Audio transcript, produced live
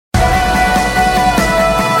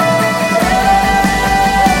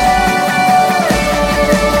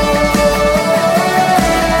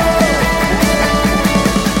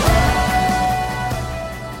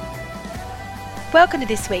Welcome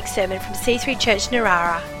to this week's sermon from C3 Church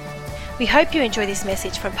Narara. We hope you enjoy this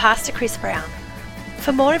message from Pastor Chris Brown.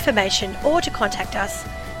 For more information or to contact us,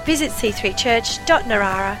 visit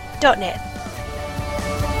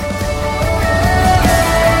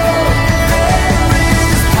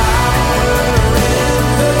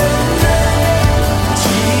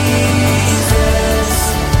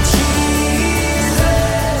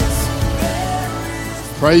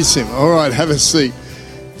Praise Him. All right, have a seat.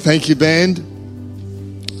 Thank you, band.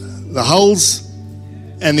 The hulls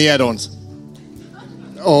and the add-ons.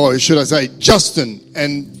 Or should I say Justin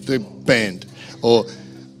and the band. Or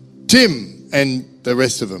Tim and the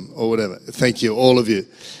rest of them, or whatever. Thank you, all of you.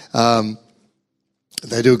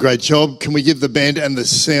 They do a great job. Can we give the band and the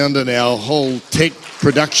sound and our whole tech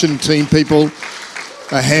production team people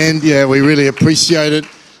a hand? Yeah, we really appreciate it.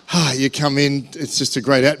 You come in, it's just a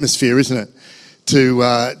great atmosphere, isn't it?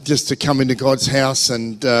 Just to come into God's house,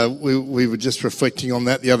 and we were just reflecting on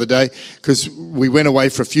that the other day because we went away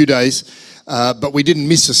for a few days, but we didn't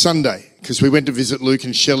miss a Sunday because we went to visit Luke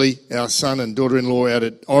and Shelley, our son and daughter-in-law, out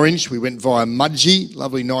at Orange. We went via Mudgee,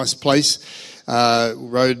 lovely, nice place.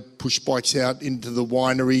 Rode push bikes out into the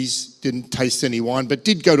wineries. Didn't taste any wine, but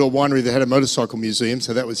did go to a winery that had a motorcycle museum,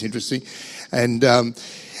 so that was interesting. And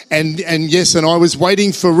yes, and I was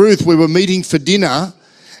waiting for Ruth. We were meeting for dinner,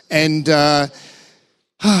 and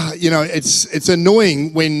it's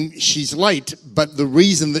annoying when she's late, but the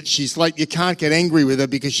reason that she's late, you can't get angry with her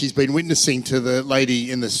because she's been witnessing to the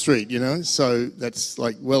lady in the street, so that's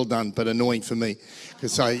like well done, but annoying for me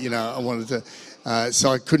because I wanted to,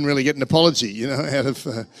 so I couldn't really get an apology, out of,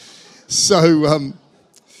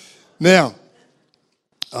 now,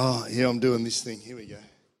 I'm doing this thing, here we go.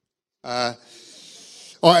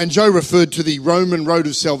 And Joe referred to the Roman Road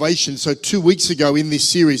of Salvation. So 2 weeks ago in this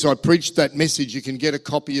series, I preached that message. You can get a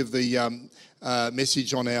copy of the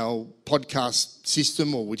message on our podcast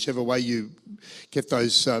system or whichever way you get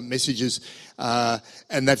those messages.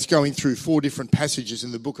 And that's going through 4 different passages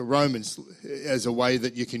in the book of Romans as a way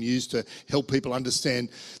that you can use to help people understand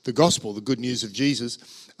the gospel, the good news of Jesus.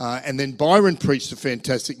 And then Byron preached a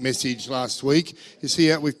fantastic message last week. He's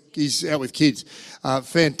out with kids.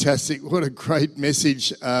 Fantastic. What a great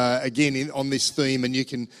message, again, on this theme. And you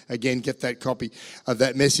can, again, get that copy of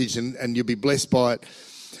that message and you'll be blessed by it.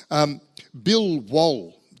 Bill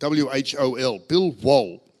Wohl, W-H-O-L, Bill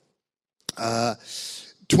Wohl,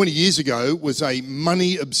 20 years ago was a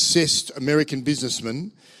money-obsessed American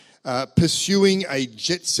businessman pursuing a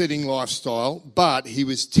jet-setting lifestyle, but he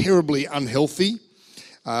was terribly unhealthy,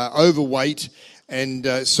 overweight, and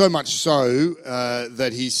so much so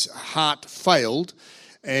that his heart failed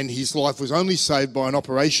and his life was only saved by an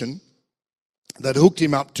operation that hooked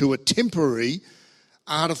him up to a temporary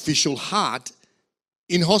artificial heart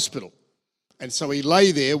in hospital. And so he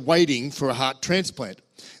lay there waiting for a heart transplant.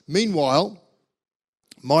 Meanwhile,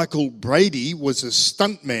 Michael Brady was a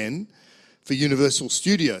stuntman for Universal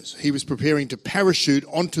Studios. He was preparing to parachute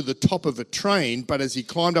onto the top of a train, but as he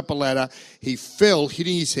climbed up a ladder, he fell,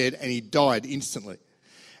 hitting his head, and he died instantly.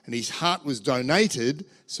 And his heart was donated,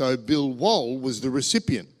 so Bill Wohl was the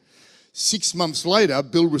recipient. 6 months later,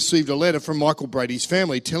 Bill received a letter from Michael Brady's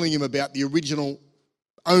family telling him about the original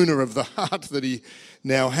owner of the heart that he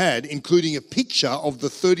now had, including a picture of the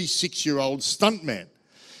 36-year-old stuntman.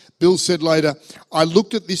 Bill said later, I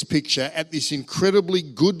looked at this picture at this incredibly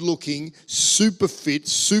good-looking, super fit,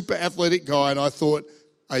 super athletic guy, and I thought,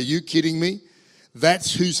 are you kidding me?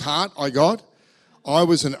 That's whose heart I got? I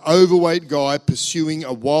was an overweight guy pursuing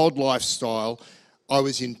a wild lifestyle. I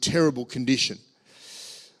was in terrible condition.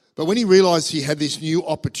 But when he realised he had this new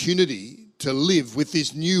opportunity to live with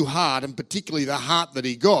this new heart, and particularly the heart that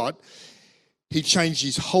he got, he changed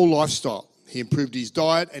his whole lifestyle. He improved his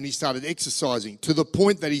diet and he started exercising to the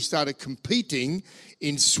point that he started competing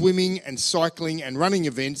in swimming and cycling and running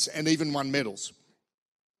events and even won medals.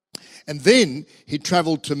 And then he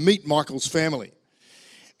travelled to meet Michael's family.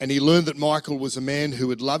 And he learned that Michael was a man who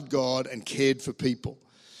had loved God and cared for people.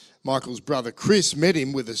 Michael's brother Chris met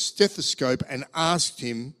him with a stethoscope and asked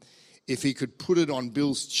him if he could put it on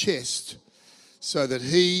Bill's chest so that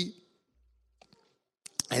he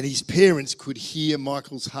and his parents could hear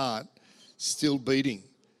Michael's heart still beating.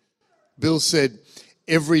 Bill said,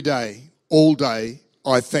 every day, all day,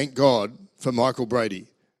 I thank God for Michael Brady.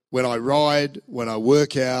 When I ride, when I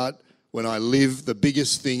work out, when I live, the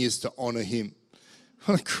biggest thing is to honour him.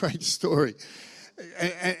 What a great story.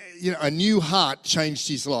 A new heart changed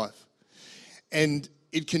his life. And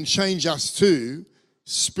it can change us too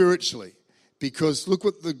spiritually. Because look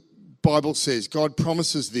what the Bible says. God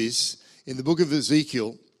promises this in the book of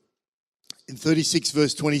Ezekiel, in 36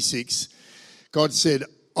 verse 26. God said,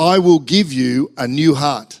 I will give you a new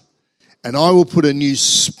heart, and I will put a new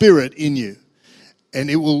spirit in you, and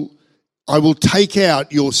I will take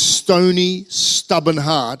out your stony, stubborn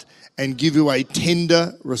heart and give you a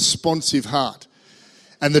tender, responsive heart.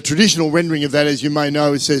 And the traditional rendering of that, as you may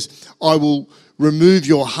know, it says, I will remove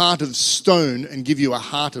your heart of stone and give you a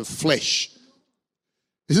heart of flesh.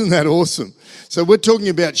 Isn't that awesome? So we're talking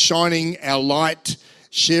about shining our light,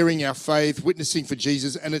 sharing our faith, witnessing for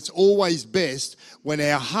Jesus, and it's always best when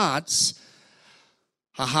our hearts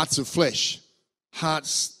are hearts of flesh,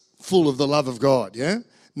 hearts full of the love of God, yeah?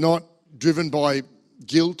 Not driven by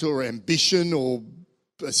guilt or ambition or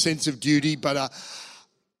a sense of duty, but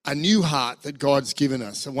a new heart that God's given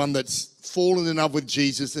us, one that's fallen in love with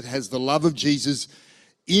Jesus, that has the love of Jesus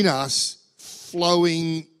in us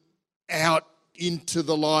flowing out into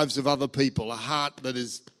the lives of other people, a heart that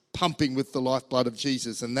is pumping with the lifeblood of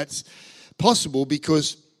Jesus. And that's possible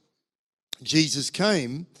because Jesus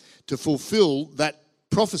came to fulfill that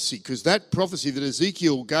prophecy, because that prophecy that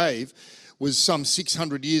Ezekiel gave was some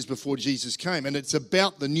 600 years before Jesus came, and it's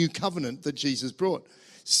about the new covenant that Jesus brought,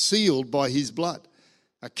 sealed by his blood,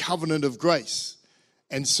 a covenant of grace.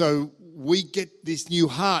 And so we get this new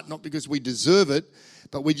heart, not because we deserve it,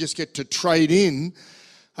 but we just get to trade in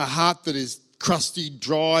a heart that is crusty,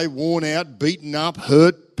 dry, worn out, beaten up,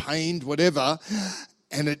 hurt, pained, whatever,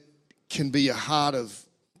 and it can be a heart of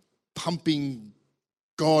pumping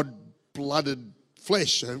God-blooded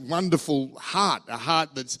flesh, a wonderful heart, a heart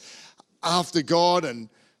that's after God and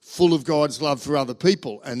full of God's love for other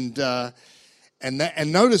people. And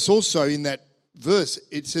notice also in that verse,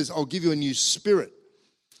 it says, I'll give you a new spirit.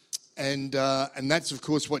 And that's, of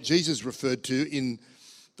course, what Jesus referred to in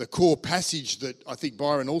the core passage that I think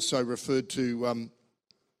Byron also referred to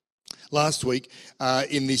last week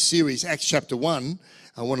in this series, Acts chapter 1.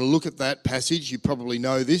 I want to look at that passage. You probably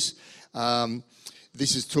know this.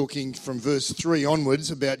 This is talking from verse 3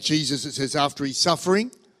 onwards about Jesus. It says, after his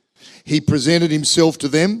suffering, he presented himself to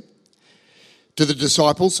them, to the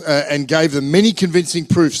disciples, and gave them many convincing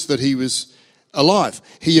proofs that he was alive.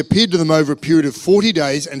 He appeared to them over a period of 40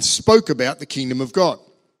 days and spoke about the kingdom of God.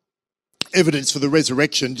 Evidence for the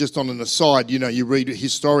resurrection, just on an aside, you read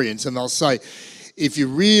historians and they'll say, if you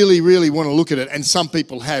really, really want to look at it, and some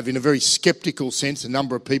people have in a very skeptical sense, a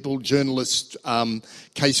number of people, journalist,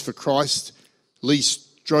 Case for Christ, Lee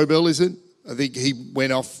Strobel, is it? I think he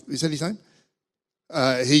went off, is that his name?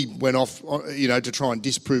 He went off, to try and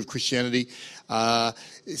disprove Christianity.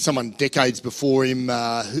 Someone decades before him,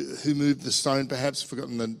 who moved the stone, perhaps,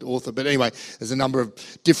 forgotten the author. But anyway, there's a number of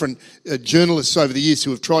different journalists over the years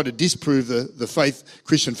who have tried to disprove the faith,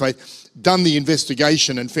 Christian faith, done the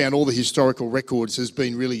investigation and found all the historical records has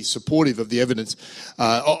been really supportive of the evidence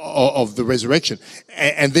of the resurrection.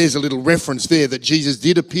 And there's a little reference there that Jesus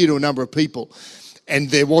did appear to a number of people. And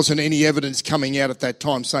there wasn't any evidence coming out at that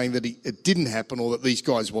time saying that it didn't happen or that these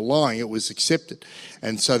guys were lying. It was accepted.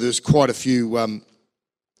 And so there's quite a few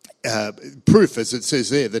proof, as it says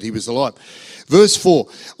there, that he was alive. Verse 4,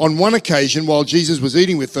 on one occasion, while Jesus was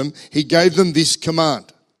eating with them, he gave them this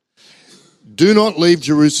command. Do not leave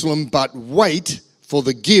Jerusalem, but wait for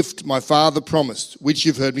the gift my Father promised, which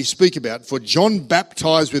you've heard me speak about. For John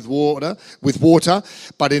baptized with water,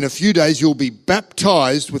 but in a few days you'll be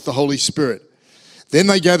baptized with the Holy Spirit. Then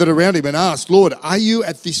they gathered around him and asked, Lord, are you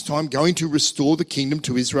at this time going to restore the kingdom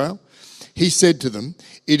to Israel? He said to them,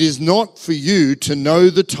 it is not for you to know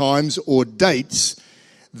the times or dates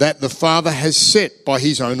that the Father has set by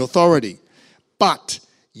his own authority, but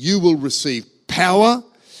you will receive power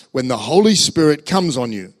when the Holy Spirit comes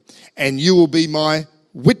on you, and you will be my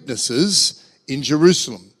witnesses in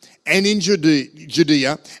Jerusalem and in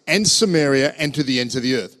Judea and Samaria and to the ends of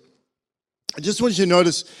the earth. I just want you to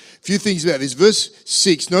notice a few things about this. Verse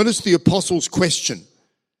 6, notice the apostles' question.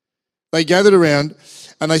 They gathered around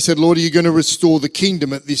and they said, Lord, are you going to restore the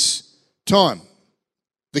kingdom at this time?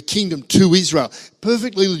 The kingdom to Israel.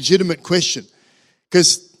 Perfectly legitimate question.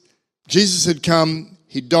 Because Jesus had come,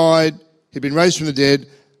 he died, he'd been raised from the dead,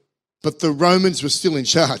 but the Romans were still in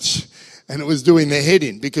charge. And it was doing their head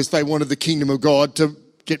in because they wanted the kingdom of God to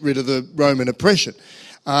get rid of the Roman oppression.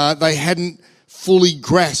 They hadn't fully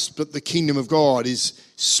grasped that the kingdom of God is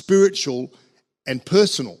spiritual and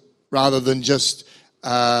personal rather than just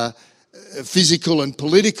physical and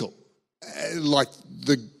political, like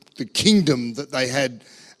the kingdom that they had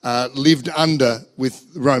lived under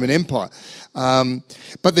with the Roman Empire.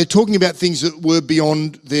 But they're talking about things that were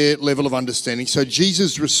beyond their level of understanding. So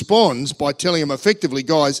Jesus responds by telling them effectively,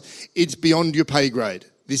 guys, it's beyond your pay grade,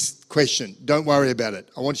 this question. Don't worry about it.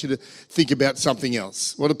 I want you to think about something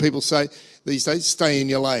else. What do people say these days? Stay in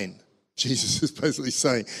your lane. Jesus is basically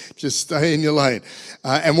saying, just stay in your lane.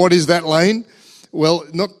 And what is that lane? Well,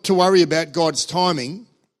 not to worry about God's timing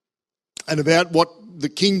and about what the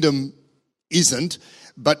kingdom isn't,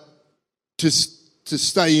 but to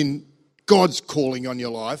stay in God's calling on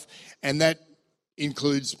your life, and that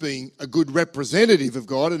includes being a good representative of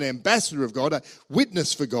God, an ambassador of God, a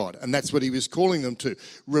witness for God, and that's what he was calling them to,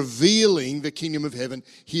 revealing the kingdom of heaven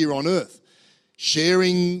here on earth,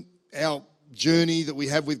 sharing our journey that we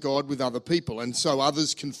have with God with other people, and so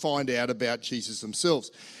others can find out about Jesus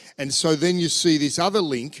themselves. And so then you see this other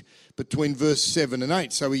link between verse 7 and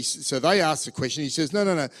 8. So they ask the question, he says,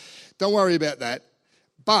 no, don't worry about that.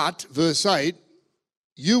 But, verse 8,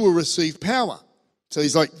 you will receive power. So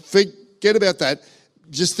he's like, forget about that.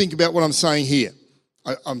 Just think about what I'm saying here.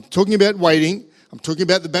 I'm talking about waiting. I'm talking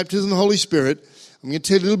about the baptism of the Holy Spirit. I'm going to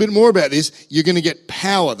tell you a little bit more about this. You're going to get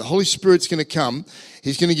power. The Holy Spirit's going to come.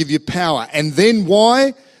 He's going to give you power. And then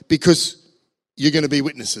why? Because you're going to be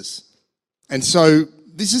witnesses. And so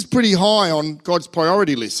this is pretty high on God's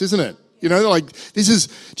priority list, isn't it? You know, like this is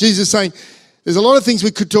Jesus saying, there's a lot of things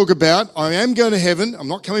we could talk about. I am going to heaven. I'm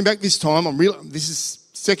not coming back this time. This is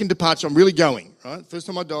second departure. I'm really going, right? First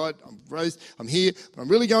time I died, I'm raised, I'm here, but I'm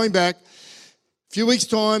really going back. A few weeks'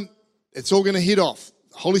 time, it's all going to hit off.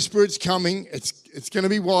 The Holy Spirit's coming. It's going to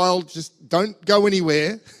be wild. Just don't go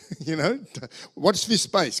anywhere, you know. Watch this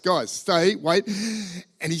space. Guys, stay, wait.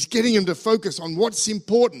 And he's getting them to focus on what's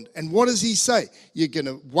important. And what does he say? You're going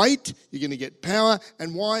to wait, you're going to get power,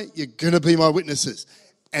 and why? You're going to be my witnesses.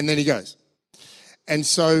 And then he goes. And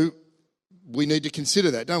so we need to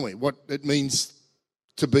consider that, don't we? What it means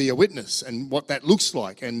to be a witness and what that looks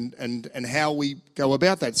like and how we go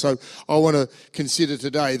about that. So I want to consider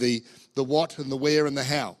today the what and the where and the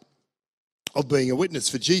how of being a witness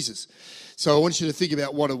for Jesus. So I want you to think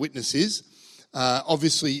about what a witness is.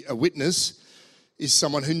 Obviously, a witness is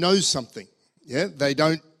someone who knows something. Yeah, they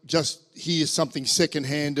don't just hear something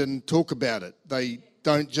secondhand and talk about it. They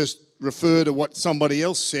don't just refer to what somebody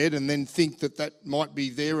else said and then think that might be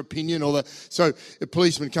their opinion. So a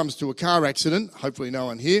policeman comes to a car accident, hopefully no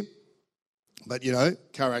one here, but you know,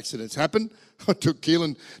 car accidents happen. I took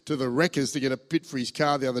Keelan to the wreckers to get a pit for his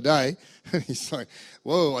car the other day, and he's like,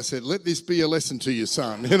 whoa, I said, let this be a lesson to you,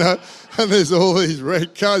 son, you know, and there's all these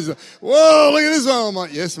wrecked cars. Whoa, look at this one. I'm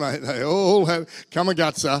like, yes, mate, they all have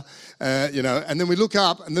Kamagutsa, you know, and then we look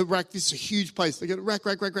up, and the rack, this is a huge place. They get rack,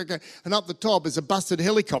 and up the top is a busted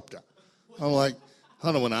helicopter. I'm like,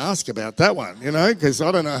 I don't want to ask about that one, you know, because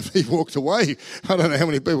I don't know if he walked away. I don't know how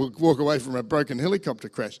many people walk away from a broken helicopter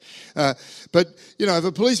crash. But, you know, if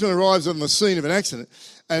a policeman arrives on the scene of an accident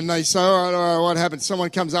and they say, all right, what happened? Someone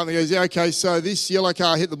comes up and goes, yeah, okay, so this yellow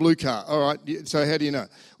car hit the blue car. All right, so how do you know?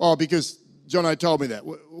 Oh, because Jono told me that.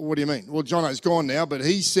 What do you mean? Well, Jono's gone now, but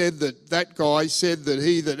he said that guy said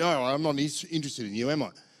I'm not interested in you, am I?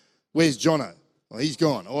 Where's Jono? Well, he's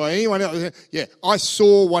gone. Or anyone else? Yeah, I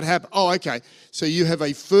saw what happened. Oh, okay. So you have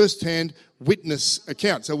a first-hand witness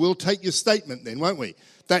account. So we'll take your statement then, won't we?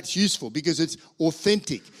 That's useful because it's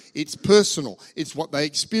authentic. It's personal. It's what they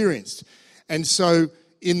experienced. And so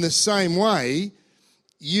in the same way,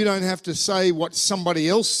 you don't have to say what somebody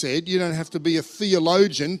else said. You don't have to be a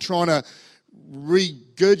theologian trying to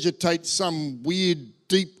regurgitate some weird,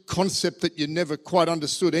 deep concept that you never quite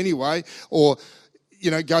understood anyway, or,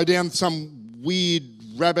 you know, go down some weird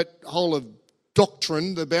rabbit hole of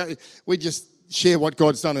doctrine about. We just share what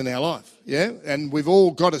God's done in our life, yeah? And we've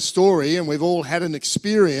all got a story and we've all had an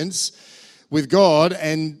experience with God,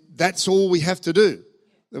 and that's all we have to do.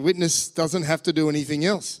 The witness doesn't have to do anything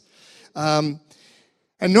else. And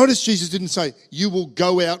notice Jesus didn't say, you will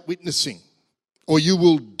go out witnessing or you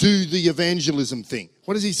will do the evangelism thing.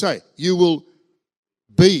 What does he say? You will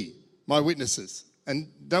be my witnesses. And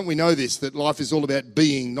don't we know this, that life is all about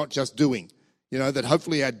being, not just doing? You know, that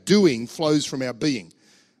hopefully our doing flows from our being.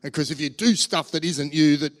 Because if you do stuff that isn't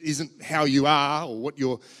you, that isn't how you are or what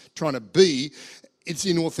you're trying to be, it's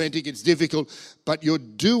inauthentic, it's difficult. But your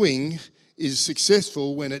doing is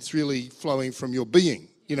successful when it's really flowing from your being.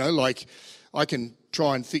 You know, like I can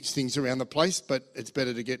try and fix things around the place, but it's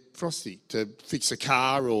better to get Frosty to fix a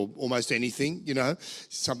car or almost anything, you know.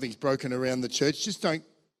 Something's broken around the church, just don't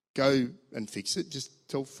go and fix it, just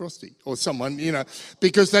tell Frosty or someone, you know,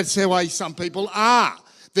 because that's the way some people are.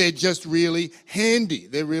 They're just really handy.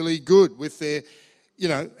 They're really good with their, you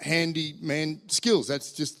know, handyman skills.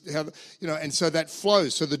 That's just how, you know, and so that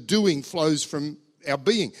flows. So the doing flows from our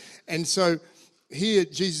being. And so here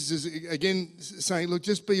Jesus is again saying, look,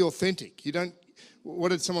 just be authentic. You don't, what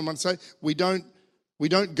did someone once say? We don't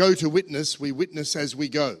go to witness, we witness as we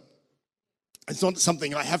go. It's not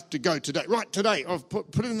something I have to go today. Right, today, I've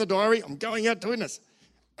put it in the diary, I'm going out to witness.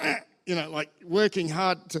 You like working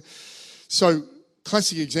hard. So,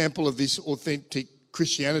 classic example of this authentic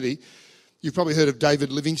Christianity. You've probably heard of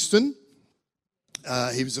David Livingstone.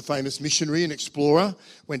 He was a famous missionary and explorer,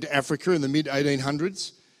 went to Africa in the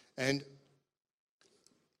mid-1800s, and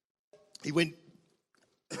he went,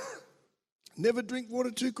 never drink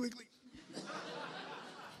water too quickly.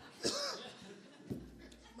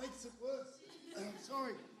 Makes it worse.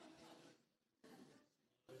 Sorry.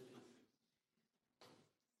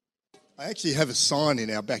 I actually have a sign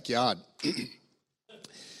in our backyard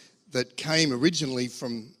that came originally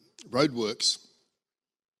from roadworks.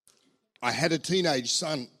 I had a teenage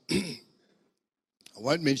son. I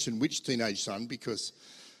won't mention which teenage son because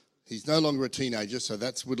he's no longer a teenager, so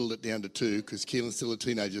that's whittled it down to 2 because Keelan's still a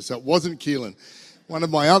teenager. So it wasn't Keelan. One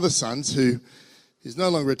of my other sons, who is no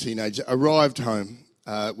longer a teenager, arrived home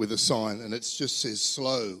with a sign, and it just says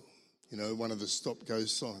slow. One of the stop-go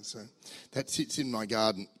signs. So that sits in my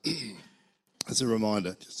garden as a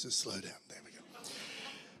reminder, just to slow down. There we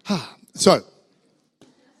go. So,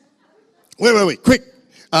 where were we? Quick.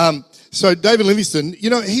 So David Livingstone,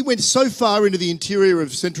 he went so far into the interior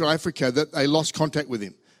of Central Africa that they lost contact with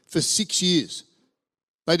him for 6 years.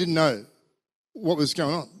 They didn't know what was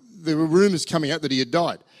going on. There were rumours coming out that he had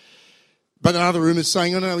died. But then other rumours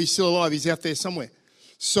saying, oh no, he's still alive, he's out there somewhere.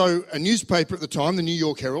 So a newspaper at the time, the New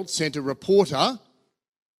York Herald, sent a reporter,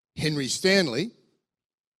 Henry Stanley,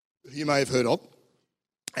 who you may have heard of,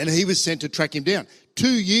 and he was sent to track him down. 2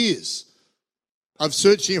 years of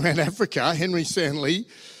searching around Africa, Henry Stanley,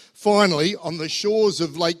 finally, on the shores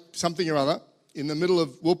of Lake something or other, in the middle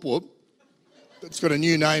of Whoop Whoop, it's got a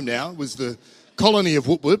new name now, was the colony of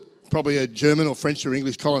Whoop Whoop, probably a German or French or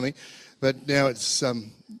English colony, but now it's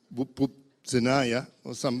Whoop Whoop Zenaya,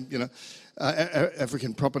 or some,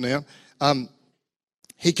 African proper noun.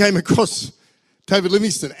 He came across David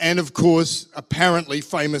Livingstone and, of course, apparently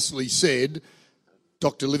famously said,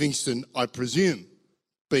 Dr. Livingstone, I presume,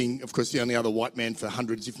 being, of course, the only other white man for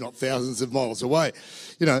hundreds, if not thousands of miles away.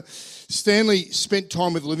 Stanley spent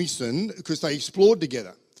time with Livingstone because they explored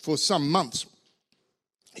together for some months.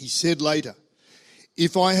 He said later,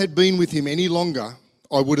 if I had been with him any longer,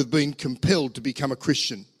 I would have been compelled to become a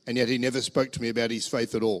Christian, and yet he never spoke to me about his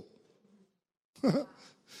faith at all.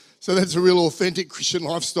 So that's a real authentic Christian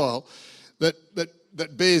lifestyle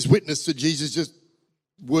that bears witness to Jesus just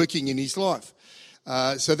working in his life.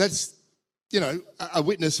 So that's, a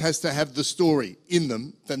witness has to have the story in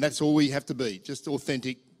them, then that's all we have to be, just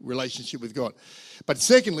authentic relationship with God. But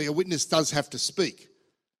secondly, a witness does have to speak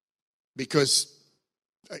because,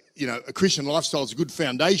 a Christian lifestyle is a good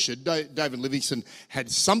foundation. David Livingstone had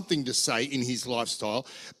something to say in his lifestyle,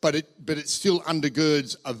 but it still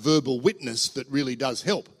undergirds a verbal witness that really does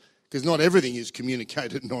help because not everything is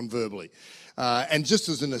communicated non-verbally. And just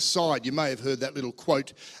as an aside, you may have heard that little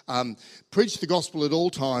quote, preach the gospel at all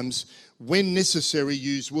times, when necessary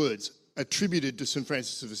use words, attributed to St.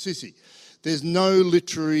 Francis of Assisi. There's no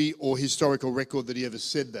literary or historical record that he ever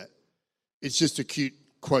said that. It's just a cute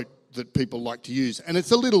quote that people like to use. And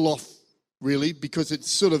it's a little off, really, because it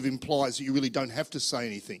sort of implies that you really don't have to say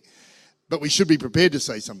anything. But we should be prepared to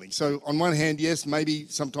say something. So on one hand, yes, maybe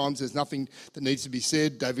sometimes there's nothing that needs to be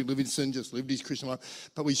said. David Livingstone just lived his Christian life.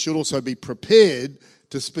 But we should also be prepared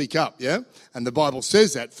to speak up, yeah? And the Bible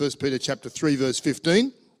says that, 1 Peter chapter 3, verse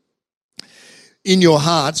 15. In your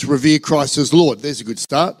hearts, revere Christ as Lord. There's a good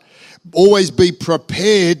start. Always be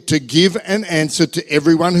prepared to give an answer to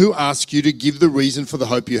everyone who asks you to give the reason for the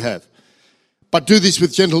hope you have. But do this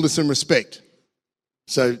with gentleness and respect.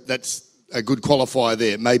 So that's a good qualifier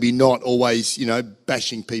there. Maybe not always,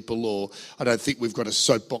 bashing people, or I don't think we've got a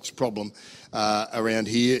soapbox problem around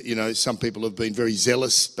here. Some people have been very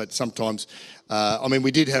zealous, but sometimes,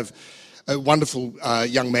 we did have a wonderful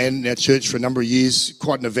young man in our church for a number of years,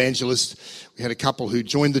 quite an evangelist. We had a couple who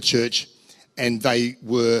joined the church and they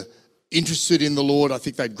were interested in the Lord. I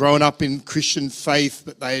think they'd grown up in Christian faith,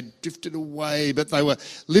 but they had drifted away, but they were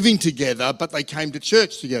living together, but they came to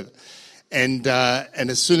church together. And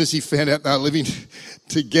as soon as he found out they were living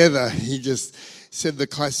together, he just said the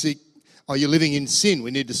classic, oh, you're living in sin.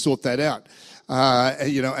 We need to sort that out.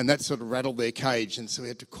 And that sort of rattled their cage. And so we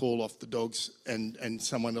had to call off the dogs and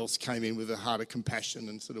someone else came in with a heart of compassion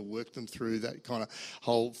and sort of worked them through that kind of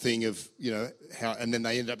whole thing of, how, and then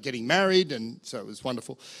they ended up getting married. And so it was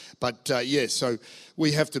wonderful. But so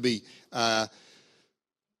we have to be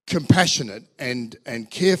compassionate and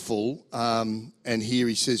careful, and here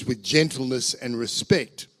he says with gentleness and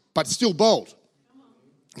respect, but still bold,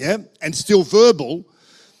 and still verbal,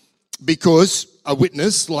 because a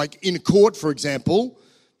witness, like in court, for example,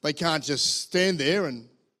 they can't just stand there and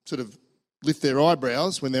sort of lift their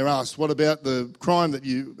eyebrows when they're asked, what about the crime that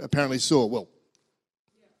you apparently saw? Well,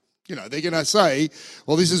 they're going to say,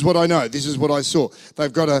 well, this is what I know. This is what I saw.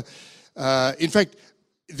 They've got to, in fact,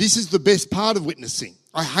 this is the best part of witnessing.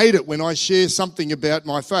 I hate it when I share something about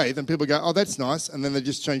my faith and people go, oh, that's nice, and then they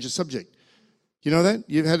just change the subject. You know that?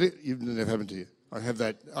 You've had it? You've never happened to you. I have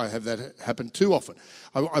that happen too often.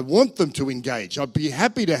 I want them to engage. I'd be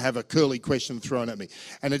happy to have a curly question thrown at me.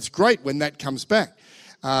 And it's great when that comes back.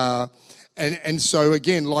 And so,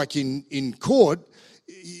 again, like in court,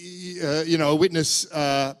 a witness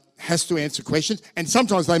has to answer questions. And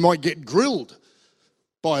sometimes they might get grilled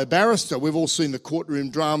by a barrister. We've all seen the courtroom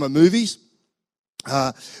drama movies.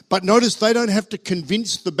 But notice they don't have to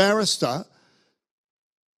convince the barrister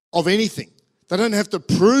of anything. They don't have to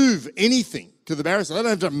prove anything to the barrister. They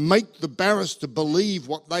don't have to make the barrister believe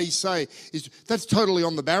what they say. That's totally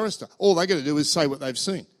on the barrister. All they got to do is say what they've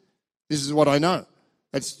seen. This is what I know.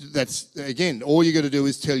 That's again, all you got to do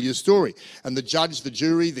is tell your story. And the judge, the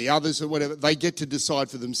jury, the others or whatever, they get to decide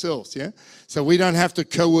for themselves, yeah? So we don't have to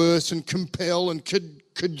coerce and compel and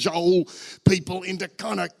cajole people into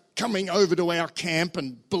kind of coming over to our camp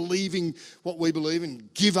and believing what we believe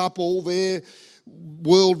and give up all their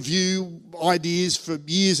worldview ideas for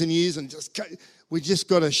years and years, and we just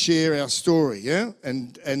got to share our story, yeah.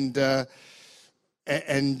 And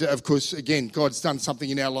of course, again, God's done something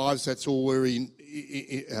in our lives. That's all we're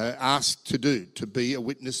asked to do, to be a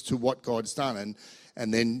witness to what God's done,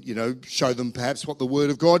 and then show them perhaps what the Word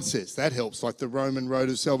of God says. That helps, like the Roman road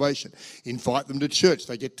of salvation. Invite them to church.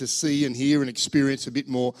 They get to see and hear and experience a bit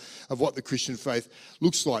more of what the Christian faith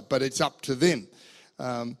looks like. But it's up to them.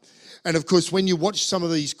 And of course, when you watch some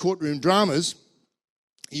of these courtroom dramas,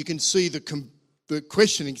 you can see the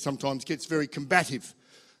questioning sometimes gets very combative,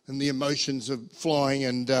 and the emotions are flying,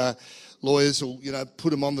 and lawyers will, put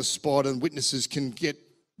them on the spot, and witnesses can get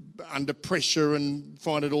under pressure and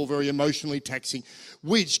find it all very emotionally taxing,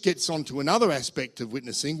 which gets onto another aspect of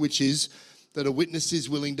witnessing, which is that a witness is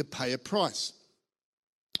willing to pay a price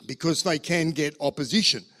because they can get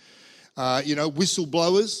opposition.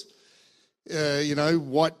 Whistleblowers,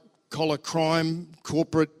 white-collar crime,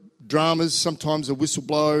 corporate dramas. Sometimes a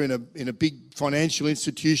whistleblower in a big financial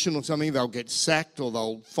institution or something, they'll get sacked, or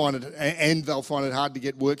they'll find it hard to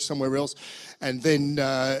get work somewhere else, and then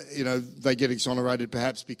they get exonerated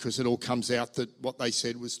perhaps because it all comes out that what they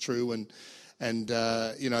said was true, and in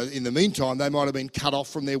the meantime they might have been cut off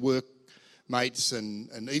from their workmates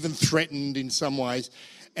and even threatened in some ways.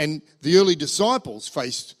 And the early disciples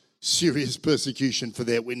faced serious persecution for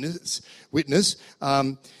their witness,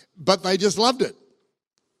 but they just loved it.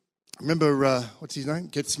 Remember, what's his name?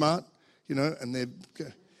 Get Smart, and they're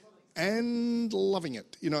loving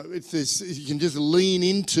it. It's this, you can just lean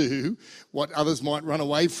into what others might run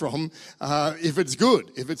away from if it's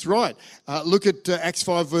good, if it's right. Look at Acts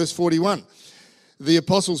 5 verse 41. The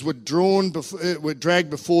apostles were dragged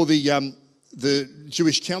before the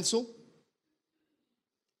Jewish council.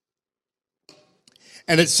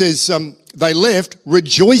 And it says they left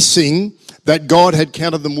rejoicing that God had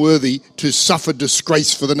counted them worthy to suffer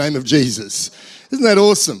disgrace for the name of Jesus. Isn't that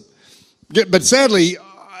awesome? But sadly,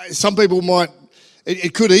 some people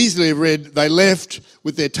it could easily have read, they left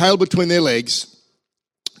with their tail between their legs,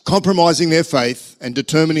 compromising their faith and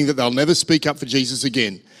determining that they'll never speak up for Jesus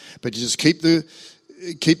again, but just keep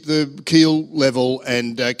the keel level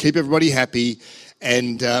and keep everybody happy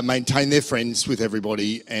and maintain their friends with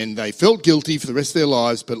everybody. And they felt guilty for the rest of their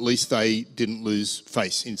lives, but at least they didn't lose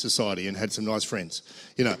face in society and had some nice friends.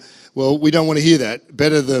 Well, we don't want to hear that.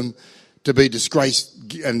 Better than to be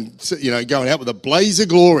disgraced and, going out with a blaze of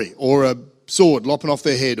glory or a sword lopping off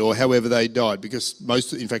their head or however they died, because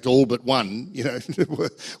in fact, all but one,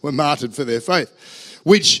 were martyred for their faith.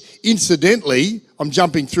 Which, incidentally, I'm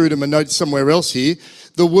jumping through to my notes somewhere else here,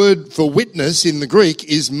 the word for witness in the Greek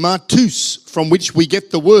is martus, from which we get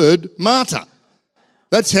the word martyr.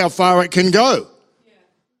 That's how far it can go.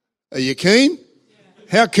 Are you keen?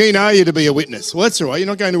 How keen are you to be a witness? Well, that's all right. You're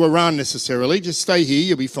not going to Iran necessarily. Just stay here.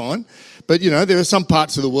 You'll be fine. But, there are some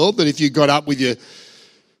parts of the world that if you got up with your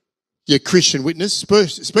Christian witness,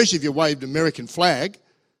 especially if you waved American flag,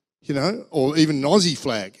 or even an Aussie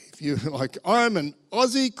flag. If you're like, I'm an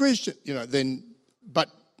Aussie Christian, then, but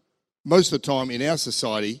most of the time in our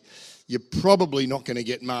society, you're probably not going to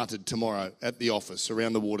get martyred tomorrow at the office,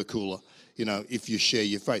 around the water cooler, if you share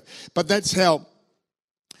your faith. But that's how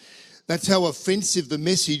offensive the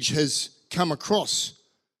message has come across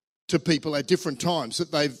to people at different times,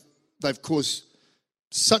 that they've caused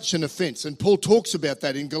such an offence. And Paul talks about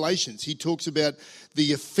that in Galatians. He talks about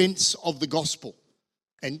the offence of the gospel.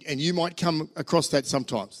 And you might come across that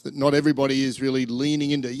sometimes, that not everybody is really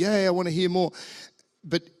leaning into, I want to hear more.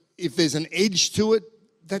 But if there's an edge to it,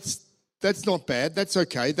 that's not bad. That's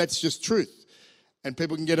okay. That's just truth. And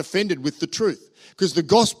people can get offended with the truth. Because the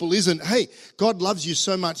gospel isn't, hey, God loves you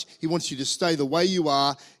so much, he wants you to stay the way you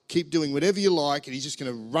are, keep doing whatever you like, and he's just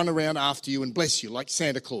going to run around after you and bless you like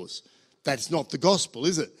Santa Claus. That's not the gospel,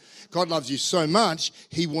 is it? God loves you so much,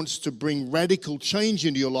 he wants to bring radical change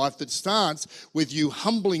into your life that starts with you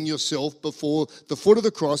humbling yourself before the foot of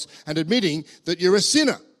the cross and admitting that you're a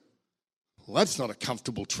sinner. Well, that's not a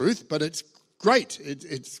comfortable truth, but it's great.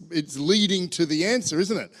 It's leading to the answer,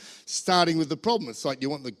 isn't it? Starting with the problem. It's like, you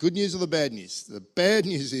want the good news or the bad news? The bad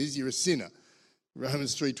news is you're a sinner.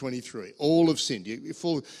 Romans 3:23. All have sinned.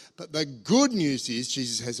 But the good news is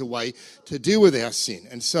Jesus has a way to deal with our sin.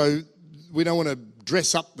 And so we don't want to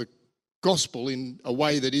dress up the gospel in a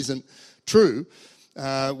way that isn't true.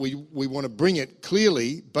 We want to bring it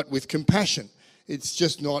clearly, but with compassion. It's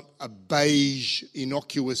just not a beige,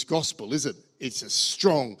 innocuous gospel, is it? It's a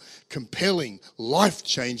strong, compelling,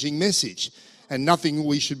 life-changing message, and nothing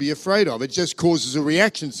we should be afraid of. It just causes a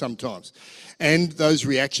reaction sometimes. And those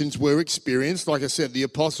reactions were experienced. Like I said, the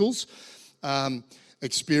apostles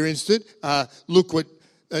experienced it. Look what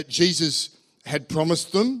Jesus had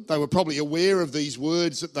promised them. They were probably aware of these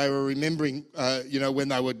words that they were remembering, when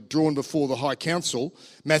they were drawn before the high council.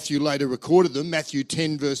 Matthew later recorded them. Matthew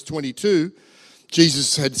 10, verse 22,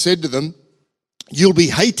 Jesus had said to them, "You'll be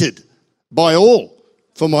hated by all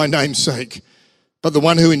for my name's sake, but the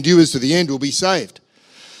one who endures to the end will be saved."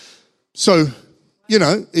 So,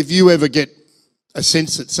 if you ever get a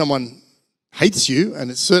sense that someone hates you,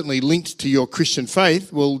 and it's certainly linked to your Christian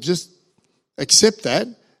faith, well, just accept that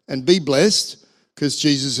and be blessed, because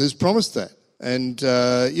Jesus has promised that. And,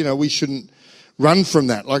 we shouldn't run from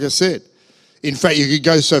that, like I said. In fact, you could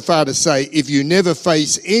go so far to say, if you never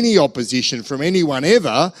face any opposition from anyone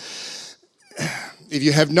ever, if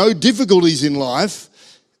you have no difficulties in life,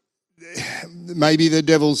 maybe the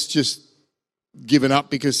devil's just given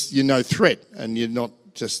up because you're no threat and you're not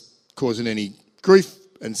just causing any grief.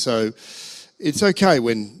 And so it's okay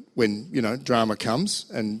when drama comes,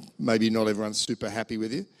 and maybe not everyone's super happy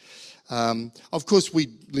with you. Of course, we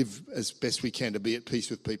live as best we can to be at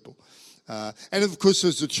peace with people. And of course,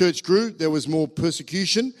 as the church grew, there was more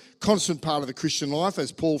persecution, constant part of the Christian life, as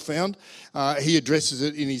Paul found. He addresses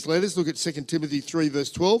it in his letters. Look at 2 Timothy 3, verse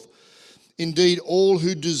 12. "Indeed, all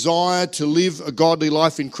who desire to live a godly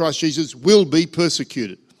life in Christ Jesus will be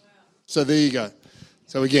persecuted." So there you go.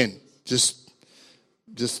 So again, just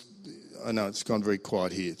I know it's gone very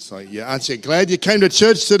quiet here. So aren't you glad you came to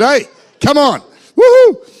church today? Come on.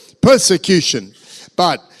 Woohoo! Persecution.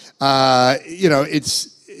 But,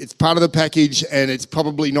 it's part of the package, and it's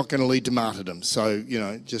probably not going to lead to martyrdom. So,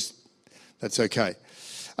 that's okay.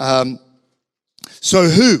 So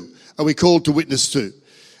who are we called to witness to?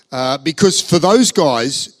 Because for those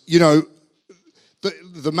guys,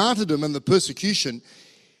 the martyrdom and the persecution,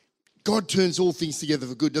 God turns all things together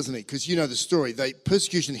for good, doesn't he? Because you know the story.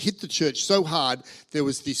 Persecution hit the church so hard, there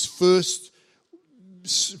was this first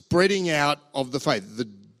spreading out of the faith, the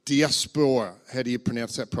diaspora. How do you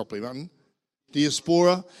pronounce that properly, Martin?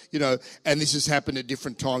 Diaspora, and this has happened at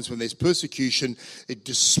different times when there's persecution. It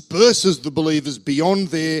disperses the believers beyond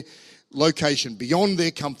their location, beyond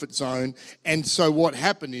their comfort zone. And so what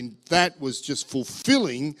happened in that was just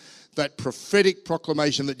fulfilling that prophetic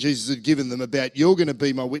proclamation that Jesus had given them about, you're going to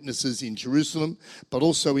be my witnesses in Jerusalem, but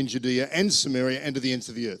also in Judea and Samaria and to the ends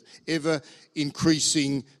of the earth. Ever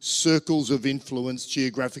increasing circles of influence,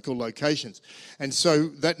 geographical locations. And so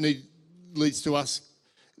that leads to us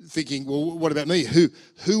thinking, well, what about me?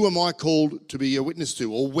 Who am I called to be a witness to?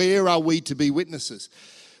 Or where are we to be witnesses?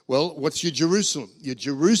 Well, what's your Jerusalem? Your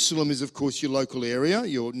Jerusalem is, of course, your local area,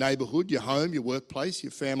 your neighbourhood, your home, your workplace,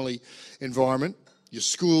 your family environment, your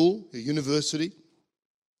school, your university.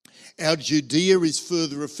 Our Judea is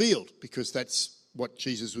further afield, because that's what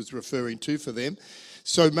Jesus was referring to for them.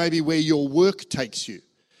 So maybe where your work takes you,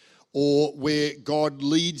 or where God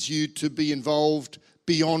leads you to be involved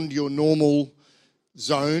beyond your normal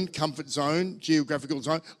zone, comfort zone, geographical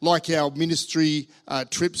zone, like our ministry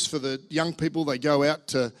trips for the young people. They go out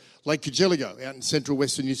to Lake Cargelligo, out in central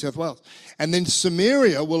western New South Wales. And then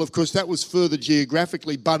Samaria, well, of course, that was further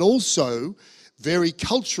geographically, but also very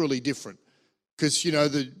culturally different. Because,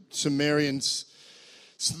 the Samaritans,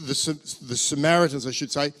 I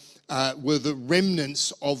should say, were the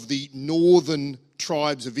remnants of the northern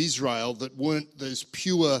tribes of Israel that weren't as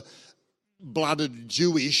pure-blooded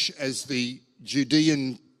Jewish as the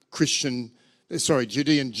Judean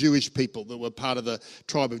Jewish people that were part of the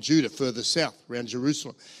tribe of Judah further south around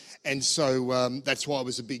Jerusalem. And so that's why it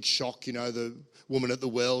was a big shock, the woman at the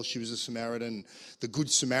well, she was a Samaritan. The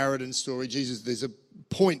Good Samaritan story, there's a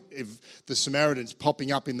point of the Samaritans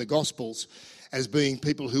popping up in the Gospels as being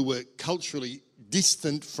people who were culturally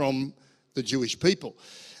distant from the Jewish people.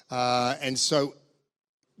 And so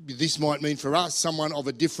this might mean for us someone of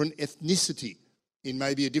a different ethnicity in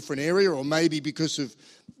maybe a different area, or maybe because of,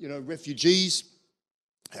 refugees,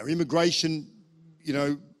 our immigration,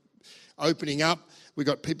 opening up. We've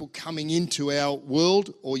got people coming into our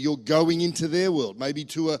world, or you're going into their world, maybe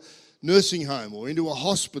to a nursing home or into a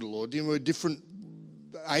hospital or into a different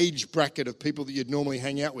age bracket of people that you'd normally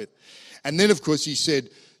hang out with. And then, of course, he said,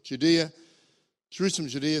 Jerusalem,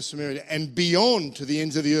 Judea, Samaria, and beyond to the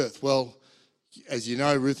ends of the earth. Well, as you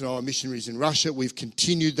know, Ruth and I are missionaries in Russia. We've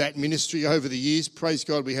continued that ministry over the years. Praise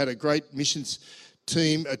God, we had a great missions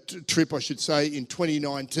team, trip, I should say, in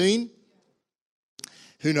 2019.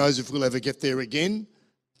 Who knows if we'll ever get there again,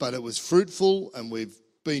 but it was fruitful, and we've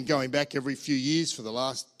been going back every few years for the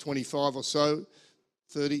last 25 or so,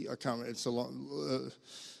 30, I can't remember, it's a long,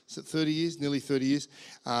 is it 30 years? Nearly 30 years.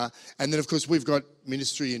 And then, of course, we've got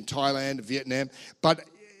ministry in Thailand, Vietnam, but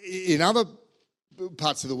in other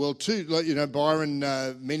parts of the world too. Byron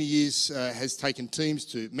many years has taken teams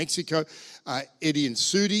to Mexico. Eddie and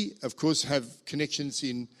Sudi, of course, have connections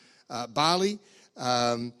in Bali.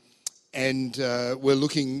 And we're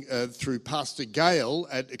looking through Pastor Gail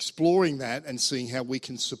at exploring that and seeing how we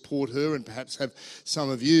can support her, and perhaps have some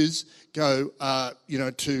of yous go,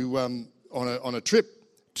 to on a trip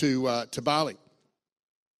to Bali.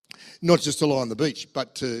 Not just to lie on the beach,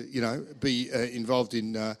 but to be involved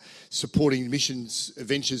in supporting missions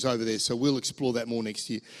ventures over there. So we'll explore that more next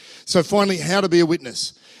year. So finally, how to be a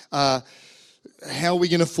witness. How are we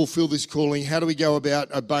going to fulfill this calling? How do we go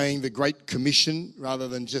about obeying the Great Commission rather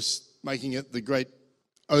than just making it the Great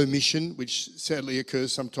Omission, which sadly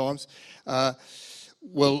occurs sometimes?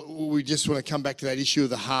 Well, we just want to come back to that issue of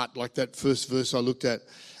the heart, like that first verse I looked at.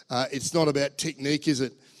 It's not about technique, is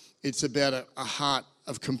it? It's about a heart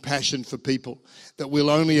of compassion for people that we'll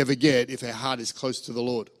only ever get if our heart is close to the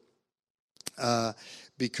Lord.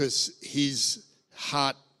 Because his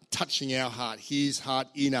heart touching our heart, his heart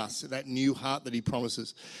in us, that new heart that he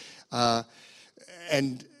promises.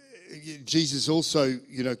 And Jesus also,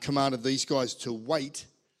 commanded these guys to wait,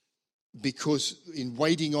 because in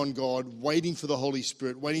waiting on God, waiting for the Holy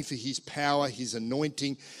Spirit, waiting for his power, his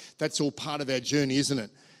anointing, that's all part of our journey, isn't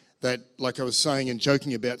it? That, like I was saying and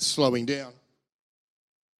joking about slowing down,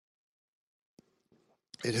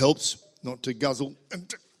 it helps not to guzzle.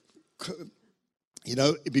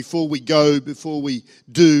 Before we go, before we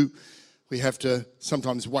do, we have to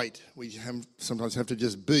sometimes wait. We sometimes have to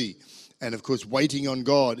just be. And of course, waiting on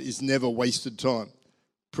God is never wasted time.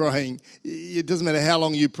 Praying, it doesn't matter how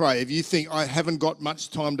long you pray. If you think, I haven't got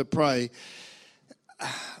much time to pray,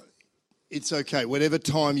 it's okay. Whatever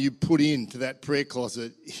time you put into that prayer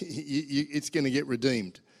closet, it's going to get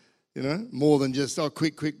redeemed. More than just,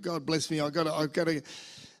 quick, God bless me, I've got to.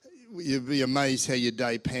 You'll be amazed how your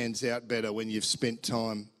day pans out better when you've spent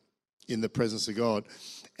time in the presence of God.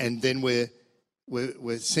 And then we're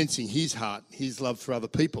sensing his heart, his love for other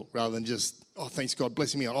people, rather than just, thanks God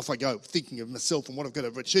blessing me, and off I go, thinking of myself and what I've got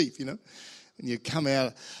to achieve, When you come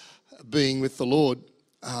out being with the Lord,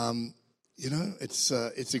 it's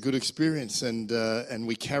a good experience, and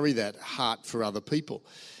we carry that heart for other people.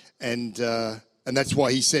 And that's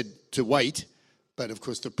why he said to wait. But of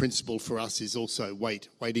course, the principle for us is also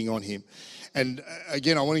waiting on him. And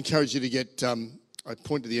again, I want to encourage you to get, I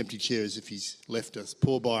point to the empty chair as if he's left us.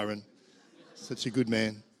 Poor Byron, such a good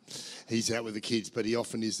man. He's out with the kids, but he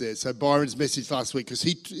often is there. So Byron's message last week, because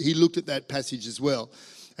he looked at that passage as well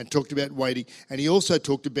and talked about waiting. And he also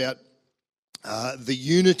talked about the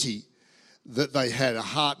unity that they had, a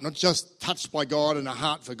heart not just touched by God and a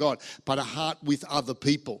heart for God, but a heart with other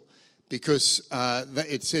people. Because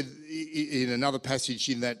it said in another passage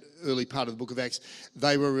in that early part of the book of Acts,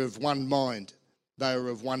 they were of one mind, they were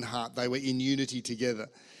of one heart, they were in unity together.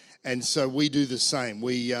 And so we do the same.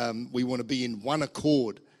 We want to be in one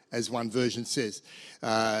accord, as one version says,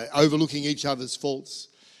 overlooking each other's faults,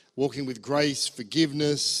 walking with grace,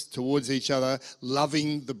 forgiveness towards each other,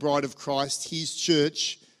 loving the bride of Christ, his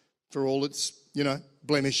church, for all its,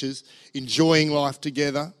 blemishes, enjoying life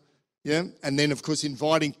together. Yeah, and then, of course,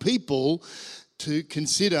 inviting people to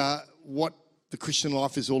consider what the Christian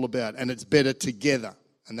life is all about, and it's better together.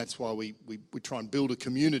 And that's why we try and build a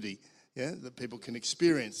community, that people can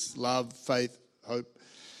experience love, faith, hope.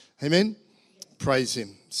 Amen? Praise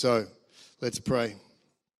him. So, let's pray.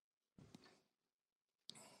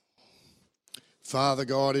 Father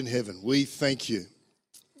God in heaven, we thank you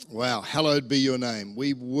Wow, hallowed be your name.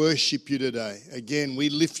 We worship you today. Again, we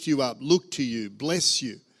lift you up, look to you, bless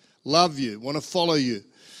you, love you, want to follow you.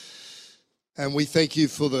 And we thank you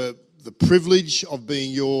for the privilege of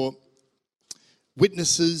being your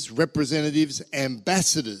witnesses, representatives,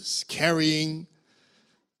 ambassadors, carrying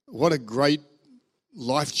what a great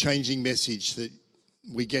life-changing message that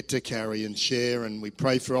we get to carry and share. And we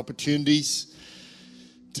pray for opportunities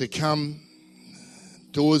to come,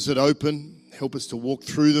 doors that open. Help us to walk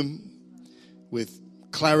through them with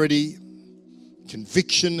clarity,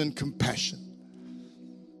 conviction, and compassion.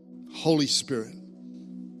 Holy Spirit,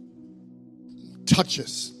 touch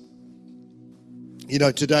us. You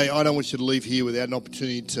know, today I don't want you to leave here without an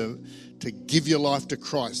opportunity to give your life to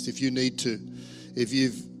Christ if you need to. If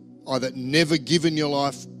you've either never given your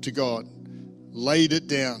life to God, laid it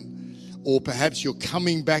down, or perhaps you're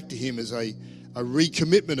coming back to Him as a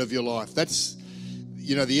recommitment of your life. That's,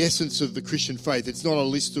 you know, the essence of the Christian faith. It's not a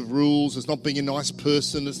list of rules. It's not being a nice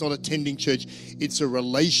person. It's not attending church. It's a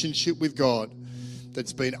relationship with God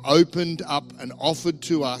that's been opened up and offered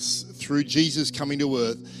to us through Jesus coming to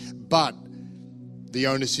earth. But the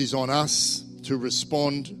onus is on us to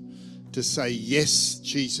respond, to say, yes,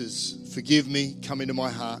 Jesus, forgive me, come into my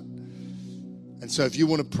heart. And so if you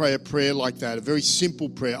want to pray a prayer like that, a very simple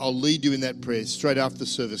prayer, I'll lead you in that prayer straight after the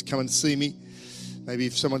service. Come and see me. Maybe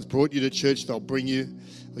if someone's brought you to church, they'll bring you.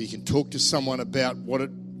 Or you can talk to someone about what it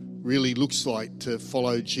really looks like to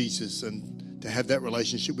follow Jesus and to have that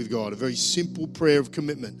relationship with God. A very simple prayer of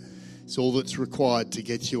commitment. It's all that's required to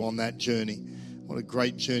get you on that journey. What a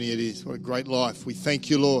great journey it is. What a great life. We thank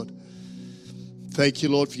you, Lord. Thank you,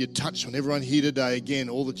 Lord, for your touch on everyone here today. Again,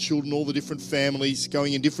 all the children, all the different families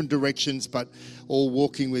going in different directions, but all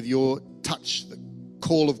walking with your touch, the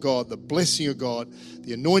call of God, the blessing of God,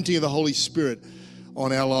 the anointing of the Holy Spirit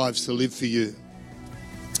on our lives to live for you.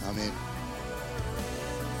 Amen.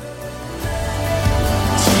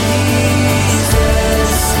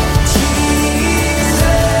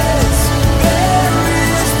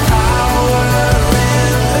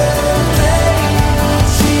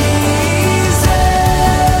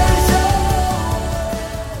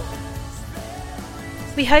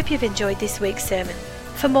 We hope you've enjoyed this week's sermon.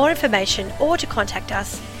 For more information or to contact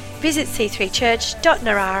us, visit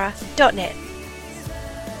c3church.narara.net.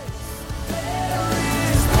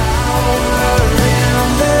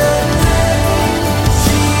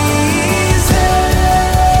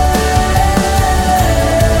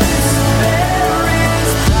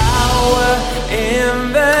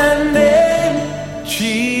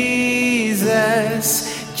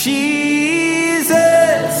 Jesus.